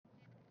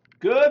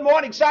Good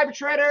morning, cyber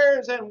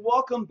traders, and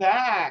welcome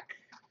back.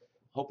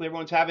 Hopefully,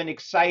 everyone's having an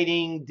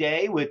exciting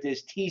day with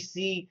this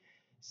TCCO.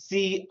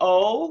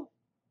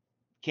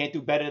 Can't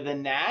do better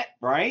than that,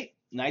 right?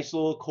 Nice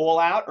little call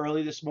out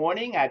early this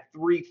morning at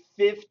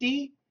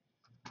 350.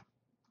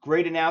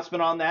 Great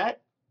announcement on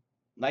that.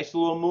 Nice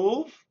little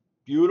move.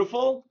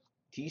 Beautiful.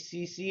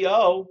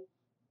 TCCO.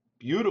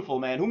 Beautiful,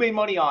 man. Who made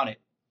money on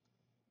it?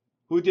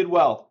 Who did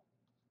well?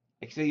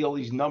 I can see all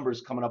these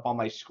numbers coming up on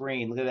my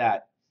screen. Look at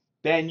that.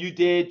 Ben, you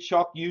did.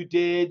 Chuck, you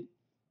did.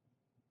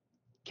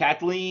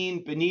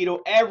 Kathleen, Benito,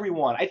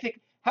 everyone. I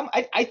think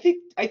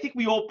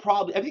we all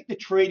probably. I think the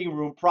trading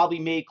room probably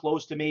made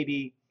close to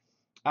maybe,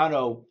 I don't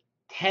know,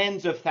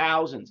 tens of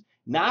thousands,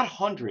 not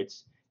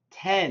hundreds,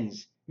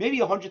 tens,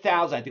 maybe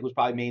 100,000. I think was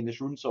probably made in this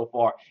room so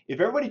far. If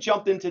everybody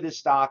jumped into this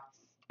stock,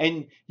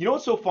 and you know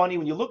what's so funny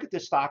when you look at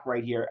this stock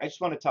right here, I just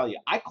want to tell you,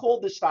 I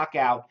called this stock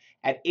out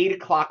at 8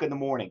 o'clock in the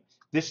morning.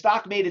 This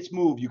stock made its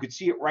move. You could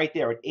see it right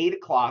there at 8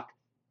 o'clock,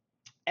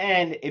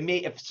 and it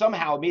made if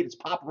somehow it made its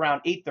pop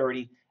around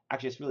 8:30.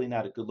 Actually, it's really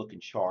not a good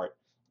looking chart.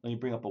 Let me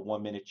bring up a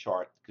 1 minute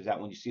chart because that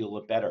one you see a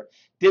little better.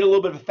 Did a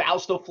little bit of a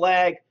Fausto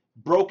flag,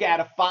 broke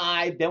out of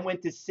 5, then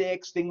went to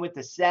 6, then went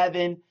to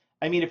 7.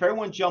 I mean, if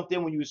everyone jumped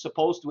in when you were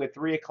supposed to at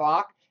 3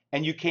 o'clock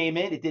and you came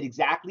in, it did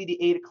exactly the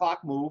 8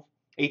 o'clock move,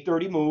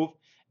 8:30 move.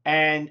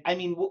 And I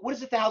mean, what does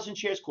 1,000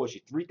 shares cost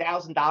you?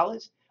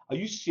 $3,000? Are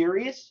you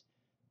serious?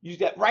 You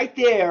got right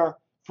there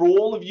for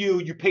all of you.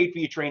 You paid for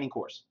your training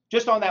course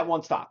just on that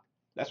one stock.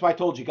 That's why I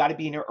told you, got to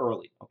be in here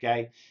early,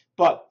 okay?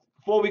 But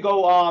before we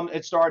go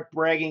and start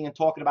bragging and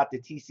talking about the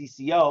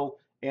TCCO,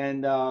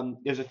 and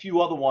there's a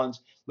few other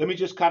ones, let me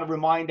just kind of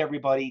remind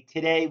everybody,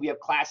 today we have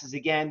classes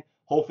again.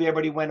 Hopefully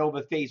everybody went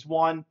over phase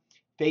 1.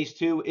 Phase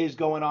 2 is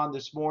going on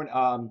this morning.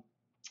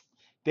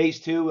 Phase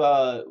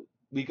 2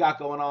 we got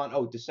going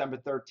on, December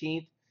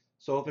 13th.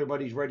 So if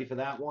everybody's ready for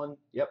that one.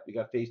 Yep, we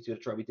got phase 2.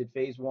 That's right, we did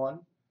phase 1.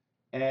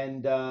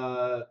 And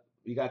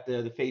we got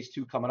the phase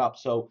 2 coming up.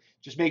 So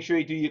just make sure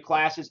you do your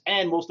classes.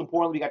 And most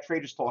importantly, we got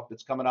Traders Talk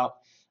that's coming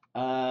up.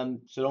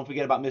 So don't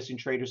forget about missing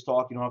Traders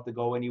Talk. You don't have to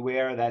go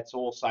anywhere. That's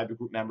all Cyber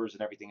Group members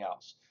and everything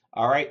else.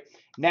 All right.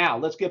 Now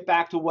let's get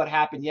back to what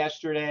happened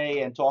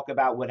yesterday and talk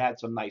about what had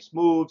some nice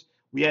moves.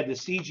 We had the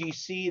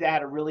CGC that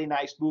had a really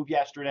nice move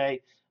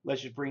yesterday.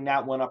 Let's just bring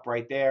that one up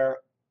right there.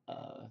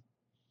 I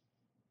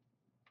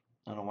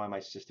don't know why my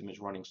system is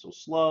running so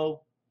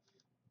slow.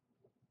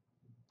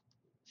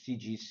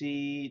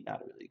 CGC,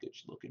 not a really good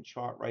looking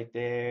chart right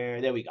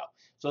there. There we go.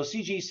 So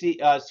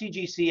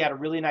CGC had a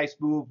really nice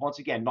move. Once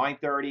again,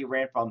 9:30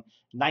 ran from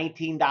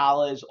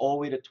 $19 all the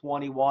way to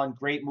 21.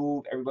 Great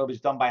move. Everybody was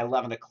done by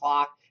 11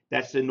 o'clock.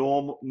 That's the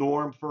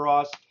norm for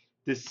us.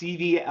 The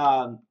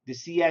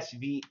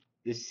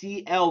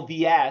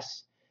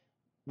CLVS,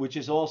 which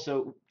is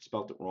also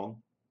spelled it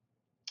wrong.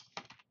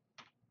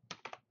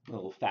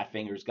 Little fat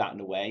fingers got in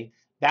the way.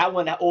 That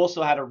one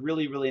also had a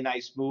really, really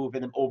nice move.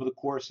 And then over the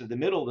course of the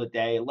middle of the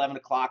day, 11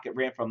 o'clock, it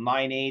ran from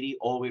 980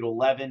 all the way to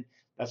 11.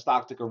 That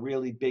stock took a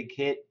really big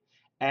hit.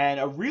 And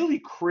a really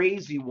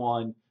crazy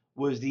one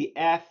was the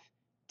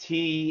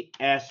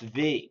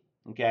FTSV.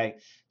 Okay,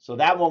 so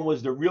that one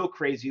was the real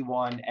crazy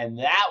one. And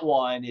that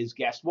one is,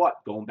 guess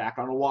what? Going back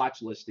on a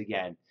watch list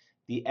again.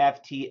 The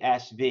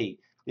FTSV.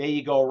 There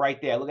you go,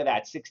 right there. Look at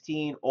that,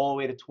 16 all the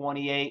way to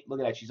 28. Look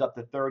at that, she's up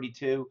to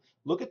 32.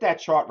 Look at that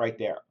chart right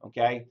there,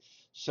 okay?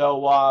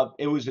 So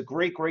it was a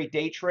great, great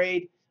day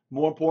trade.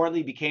 More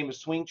importantly, became a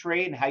swing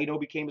trade. And how you know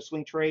it became a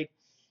swing trade?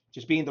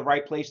 Just being the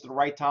right place at the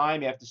right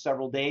time. After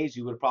several days,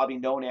 you would have probably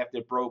known after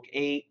it broke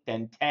 8,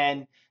 then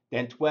 10,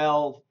 then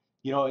 12.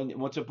 You know, and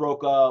once it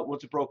broke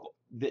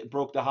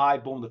the high,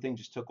 boom, the thing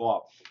just took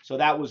off. So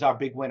that was our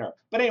big winner.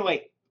 But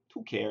anyway,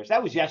 who cares?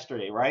 That was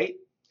yesterday, right?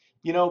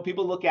 You know,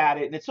 people look at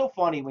it, and it's so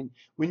funny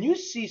when you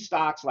see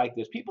stocks like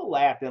this, people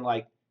laugh and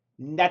like,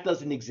 that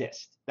doesn't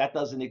exist. That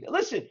doesn't exist.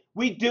 Listen,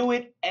 we do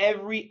it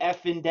every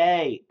effing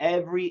day.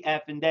 Every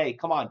effing day.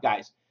 Come on,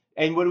 guys.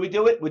 And when we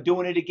do it, we're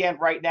doing it again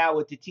right now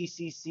with the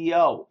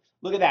TCCO.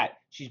 Look at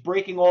that. She's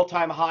breaking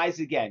all-time highs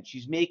again.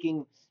 She's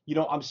making, you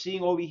know, I'm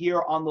seeing over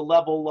here on the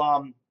level,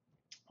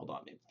 hold on,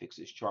 let me fix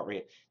this chart right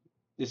here.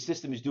 The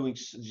system is doing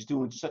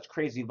such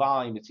crazy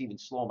volume, it's even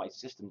slowing my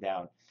system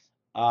down.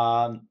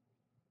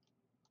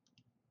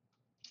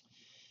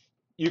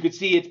 You can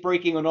see it's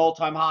breaking an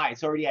all-time high.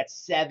 It's already at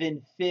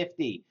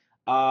 750.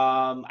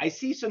 I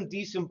see some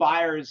decent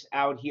buyers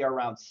out here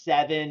around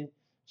 7,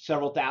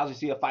 several thousand. You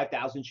see a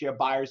 5,000 share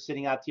buyer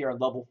sitting out here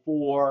at level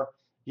 4.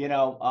 You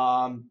know,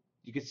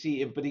 you can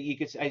see it, but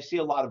I see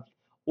a lot of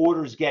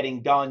orders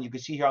getting done. You can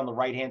see here on the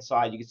right-hand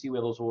side, you can see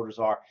where those orders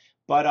are.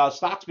 But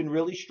stock's been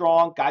really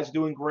strong. Guys are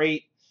doing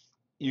great.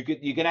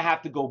 You're gonna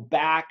have to go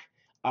back.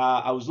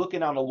 I was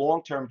looking on a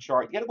long-term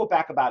chart. You got to go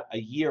back about a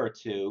year or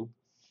two.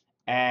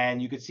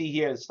 And you can see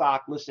here the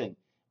stock, listen,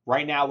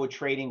 right now we're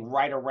trading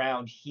right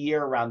around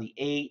here, around the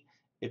 8.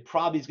 It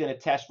probably is going to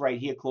test right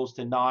here close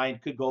to 9.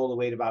 Could go all the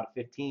way to about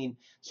 15.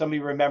 Some of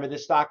you remember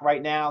this stock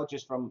right now,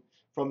 just from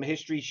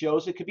history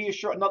shows it could be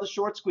another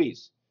short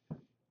squeeze.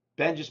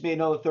 Ben just made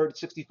another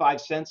 65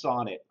 cents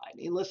on it. I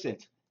mean, listen,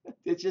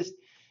 It's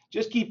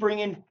just keep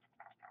bringing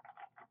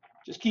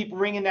just keep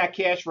ringing that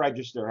cash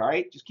register, all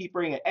right? Just keep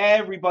ringing it.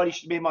 Everybody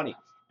should make money.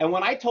 And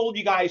when I told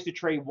you guys to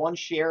trade one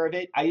share of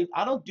it, I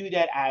don't do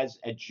that as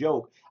a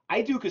joke.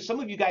 I do because some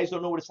of you guys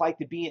don't know what it's like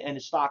to be in a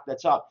stock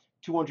that's up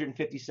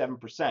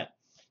 257%.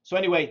 So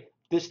anyway,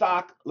 this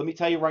stock, let me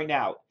tell you right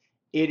now,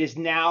 it is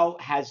now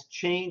has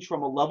changed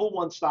from a level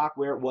one stock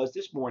where it was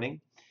this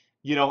morning,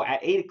 at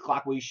 8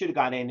 o'clock where you should have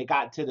gone in. It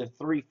got to the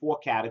 3, 4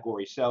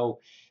 category. So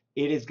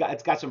it's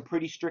got some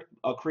pretty strict,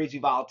 crazy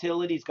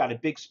volatility. It's got a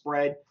big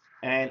spread.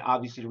 And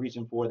obviously, the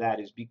reason for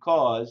that is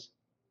because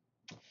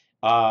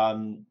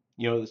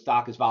the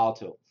stock is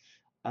volatile.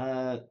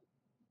 Uh,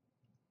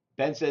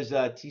 Ben says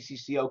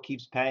TCCO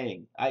keeps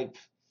paying. I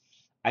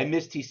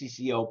miss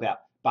TCCO,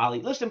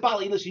 Bali. Listen,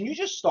 Bali, listen, you're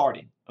just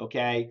starting,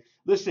 okay?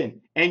 Listen,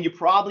 and you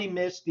probably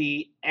missed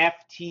the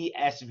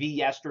FTSV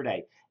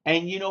yesterday.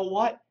 And you know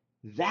what?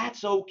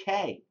 That's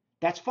okay.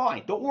 That's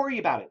fine. Don't worry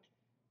about it.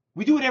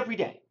 We do it every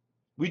day.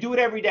 We do it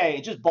every day.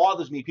 It just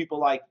bothers me. People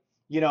like,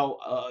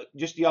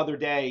 just the other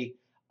day,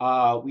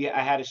 I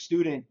had a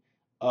student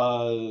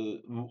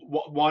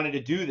wanted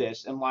to do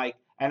this, and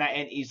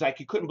he's like,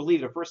 he couldn't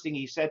believe it. The first thing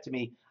he said to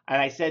me,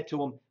 and I said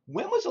to him,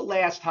 when was the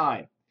last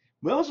time?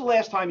 When was the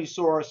last time you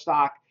saw a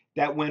stock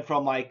that went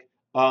from like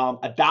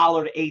 $1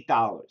 to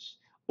 $8,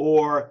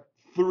 or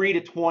 3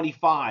 to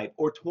 25,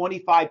 or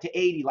 25 to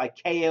 80, like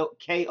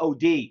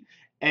KOD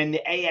and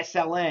the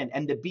ASLN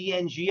and the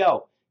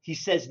BNGO? He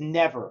says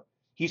never.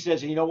 He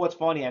says, and you know what's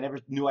funny? I never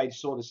knew I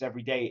saw this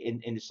every day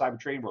in the cyber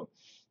trading room.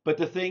 But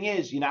the thing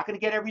is, you're not going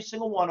to get every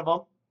single one of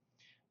them.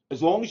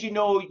 As long as I don't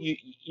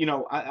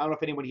know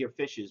if anyone here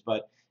fishes,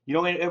 but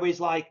everybody's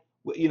like,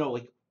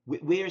 like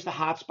where's the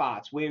hot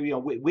spots? Where do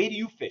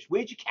you fish?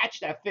 Where'd you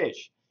catch that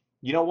fish?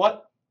 You know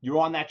what? You're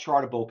on that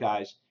charter boat,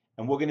 guys,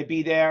 and we're going to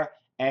be there.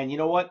 And you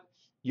know what?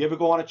 You ever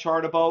go on a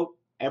charter boat?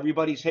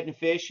 Everybody's hitting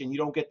fish, and you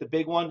don't get the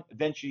big one.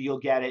 Eventually, you'll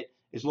get it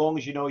as long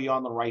as you know you're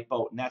on the right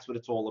boat, and that's what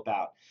it's all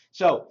about.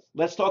 So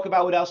let's talk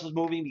about what else is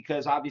moving,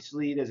 because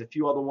obviously there's a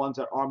few other ones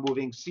that are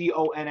moving.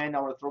 CONN, I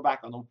want to throw back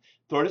on them.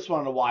 Throw this one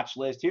on the watch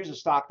list. Here's a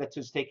stock that's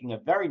just taking a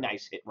very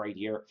nice hit right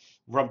here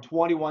from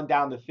 21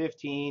 down to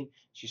 15.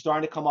 She's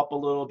starting to come up a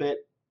little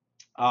bit.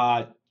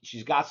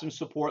 She's got some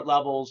support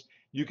levels.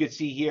 You could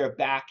see here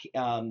back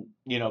in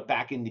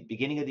the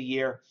beginning of the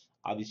year.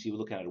 Obviously, we're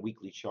looking at a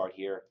weekly chart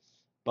here,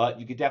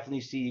 but you could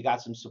definitely see you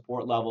got some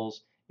support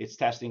levels. It's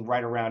testing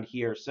right around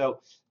here. So,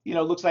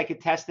 looks like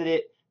it tested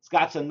it. It's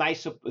got some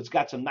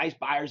nice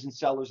buyers and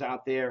sellers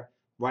out there,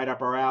 right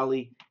up our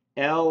alley.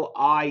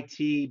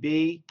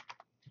 LITB.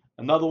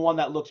 Another one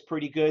that looks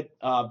pretty good,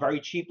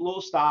 very cheap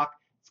little stock.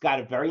 It's got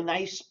a very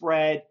nice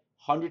spread,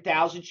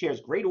 100,000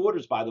 shares. Great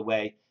orders, by the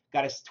way.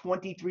 Got a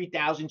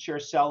 23,000 share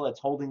seller that's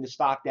holding the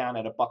stock down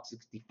at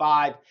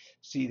 $1.65.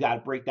 So you got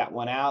to break that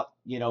one out,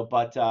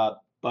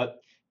 but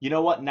you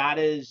know what? Not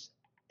as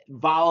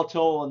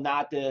volatile and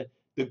not the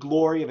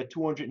glory of a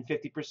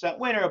 250%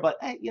 winner, but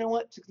hey, you know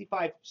what?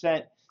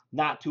 65%,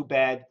 not too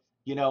bad.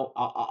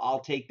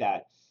 I'll take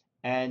that.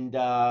 And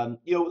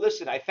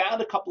listen, I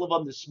found a couple of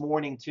them this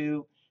morning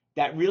too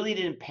that really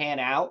didn't pan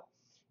out.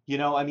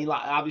 I mean,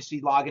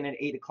 obviously logging in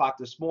at 8 o'clock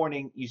this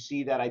morning, you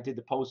see that I did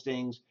the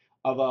postings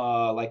of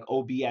like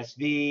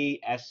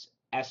OBSV,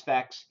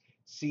 SFX,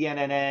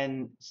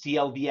 CNN,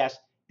 CLVS.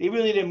 They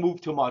really didn't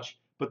move too much,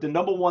 but the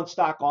number one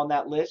stock on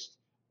that list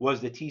was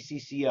the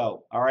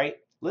TCCO. All right,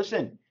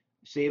 listen,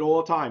 I say it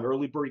all the time.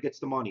 Early bird gets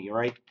the money. All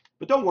right,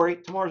 but don't worry,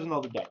 tomorrow's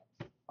another day.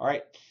 All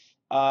right.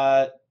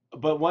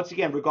 But once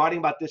again, regarding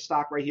about this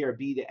stock right here,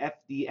 the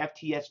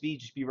FTSV,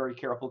 just be very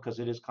careful because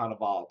it is kind of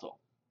volatile.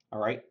 All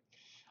right.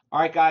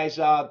 All right, guys.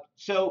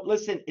 So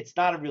listen, it's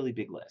not a really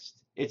big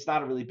list. It's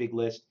not a really big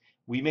list.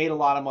 We made a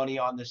lot of money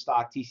on this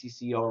stock,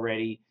 TCCO,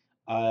 already.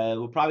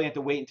 We'll probably have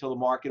to wait until the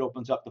market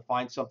opens up to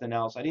find something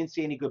else. I didn't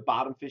see any good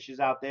bottom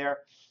fishes out there.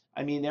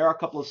 I mean, there are a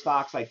couple of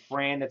stocks like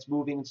Fran that's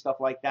moving and stuff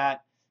like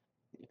that.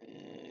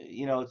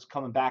 It's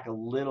coming back a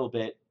little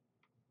bit.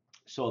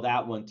 So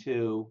that one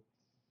too.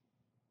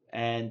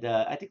 And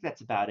I think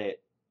that's about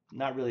it.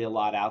 Not really a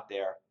lot out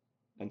there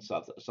and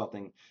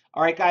something.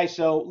 All right, guys.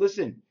 So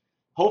listen,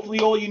 hopefully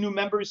all you new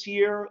members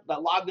here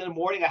that logged in the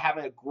morning are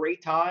having a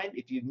great time.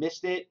 If you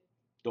missed it,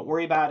 don't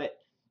worry about it.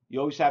 You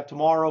always have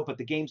tomorrow, but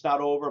the game's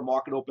not over.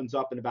 Market opens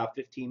up in about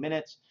 15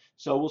 minutes.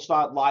 So we'll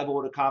start live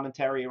order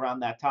commentary around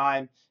that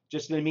time.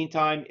 Just in the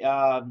meantime,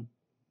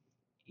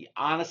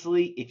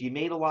 honestly, if you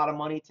made a lot of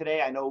money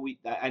today, I know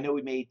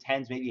we made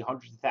tens, maybe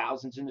hundreds of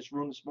thousands in this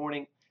room this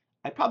morning.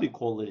 I'd probably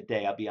call it a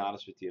day. I'll be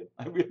honest with you.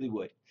 I really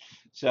would.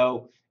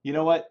 So you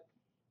know what?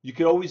 You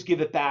could always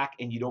give it back,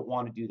 and you don't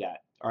want to do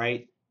that. All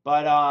right.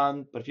 But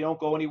if you don't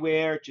go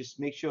anywhere, just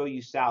make sure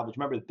you salvage.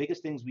 Remember, the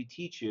biggest things we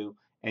teach you,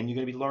 and you're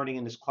going to be learning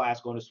in this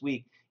class going this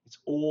week, it's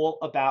all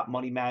about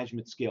money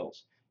management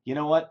skills. You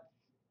know what?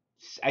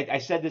 I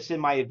said this in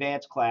my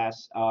advanced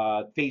class,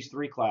 phase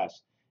 3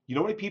 class. You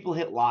know how many people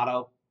hit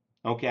lotto,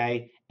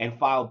 okay, and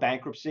file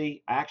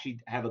bankruptcy? I actually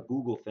have a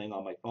Google thing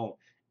on my phone,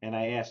 and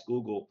I asked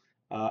Google.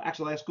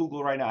 Actually, I asked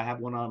Google right now. I have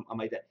one on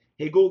my desk.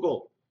 Hey,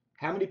 Google,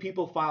 How many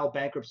people filed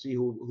bankruptcy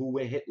who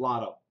hit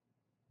lotto?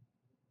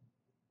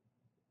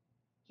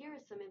 Here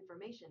is some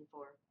information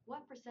for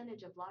what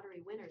percentage of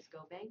lottery winners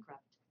go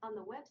bankrupt. On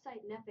the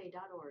website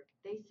nefe.org,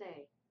 they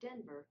say,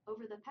 Denver,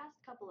 over the past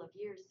couple of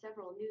years,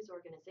 several news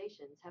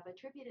organizations have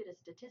attributed a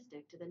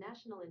statistic to the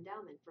National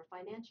Endowment for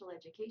Financial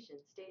Education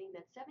stating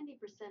that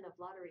 70% of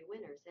lottery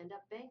winners end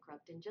up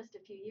bankrupt in just a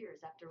few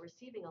years after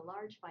receiving a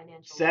large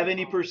financial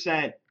windfall.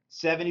 70%,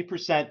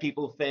 70%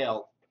 people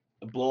fail,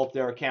 blow up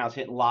their accounts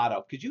hitting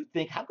lotto. Could you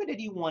think, how could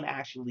anyone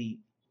actually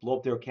blow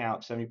up their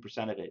account,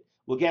 70% of it?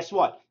 Well, guess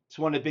what? It's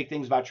one of the big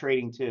things about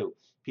trading too.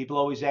 People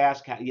always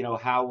ask, one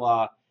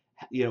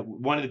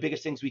of the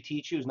biggest things we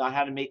teach you is not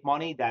how to make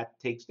money. That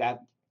takes care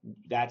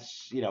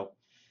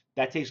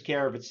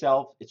of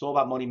itself. It's all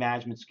about money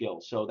management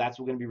skills. So that's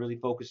what we're going to be really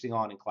focusing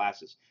on in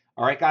classes.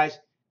 All right, guys,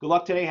 good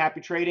luck today. Happy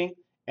trading.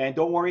 And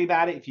don't worry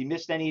about it. If you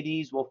missed any of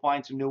these, we'll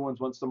find some new ones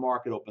once the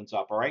market opens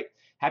up. All right.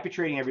 Happy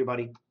trading,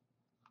 everybody.